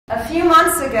A few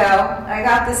months ago, I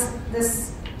got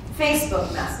this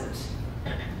Facebook message,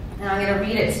 and I'm going to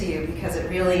read it to you because it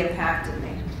really impacted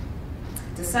me.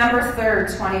 December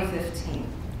 3rd,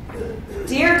 2015.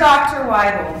 Dear Dr.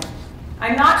 Weibel,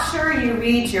 I'm not sure you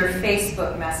read your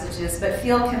Facebook messages, but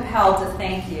feel compelled to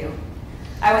thank you.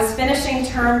 I was finishing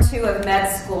term 2 of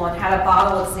med school and had a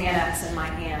bottle of Xanax in my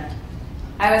hand.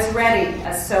 I was ready,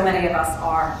 as so many of us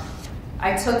are.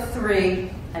 I took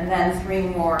 3 and then 3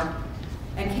 more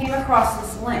and came across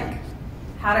this link,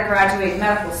 How to Graduate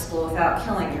Medical School Without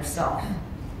Killing Yourself,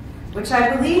 which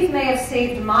I believe may have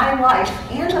saved my life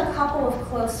and a couple of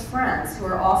close friends who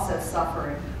are also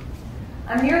suffering.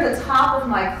 I'm near the top of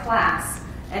my class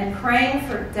and praying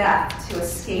for death to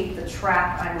escape the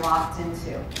trap I'm locked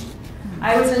into.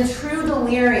 I was in true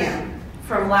delirium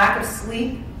from lack of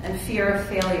sleep and fear of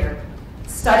failure,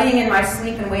 studying in my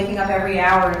sleep and waking up every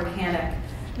hour in panic.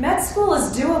 Med school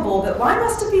is doable, but why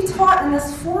must it be taught in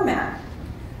this format?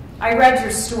 I read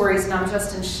your stories and I'm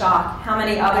just in shock. How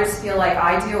many others feel like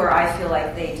I do or I feel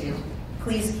like they do?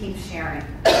 Please keep sharing.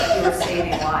 You are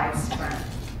saving lives, friend.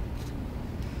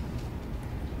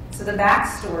 So the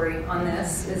backstory on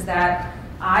this is that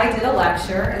I did a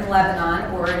lecture in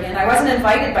Lebanon, Oregon. I wasn't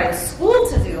invited by the school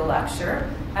to do the lecture.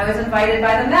 I was invited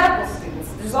by the medical students.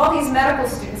 There's all these medical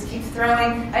students keep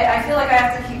throwing, I feel like I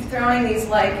have to keep throwing these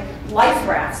like life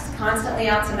rafts constantly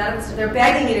out to medical students. They're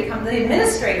begging me to come. The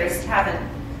administrators haven't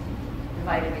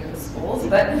invited me to the schools,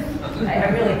 but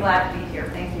I'm really glad to be here.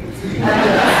 Thank you.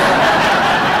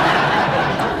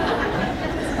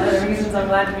 One of the reasons I'm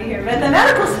glad to be here. But the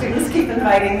medical students keep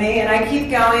inviting me, and I keep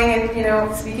going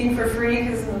and, speaking for free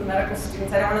because the medical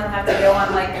students, I don't want to have to go on,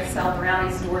 I sell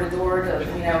brownies door to door to,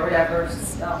 whatever.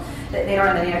 So they don't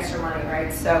have any extra money,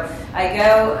 right? So I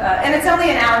go, and it's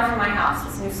only an hour from my house,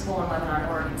 this new school in Lebanon,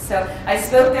 Oregon. So I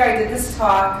spoke there, I did this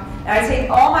talk, and I take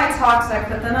all my talks and I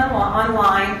put them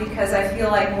online because I feel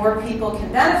like more people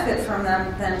can benefit from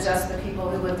them than just the people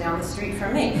who live down the street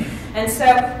from me. And so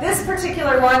this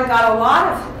particular one got a lot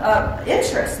of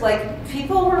interest.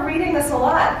 People were reading this a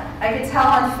lot. I could tell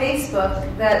on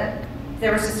Facebook that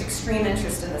there was just extreme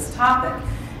interest in this topic.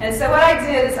 And so what I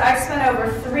did is I spent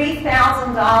over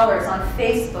 $3,000 on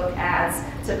Facebook ads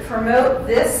to promote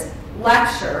this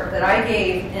lecture that I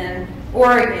gave in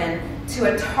Oregon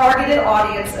to a targeted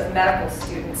audience of medical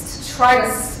students to try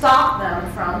to stop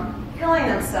them from killing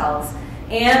themselves.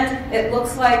 And it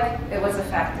looks like it was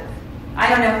effective. I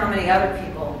don't know how many other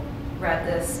people read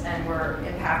this and were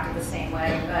impacted the same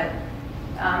way, but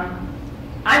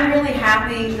I'm really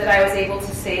happy that I was able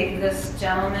to save this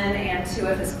gentleman and 2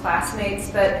 of his classmates,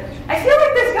 but I feel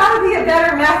like there's got to be a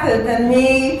better method than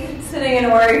me sitting in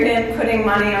Oregon putting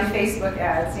money on Facebook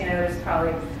ads. There's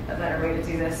probably a better way to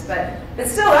do this, but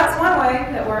still, that's one way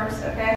that works, okay?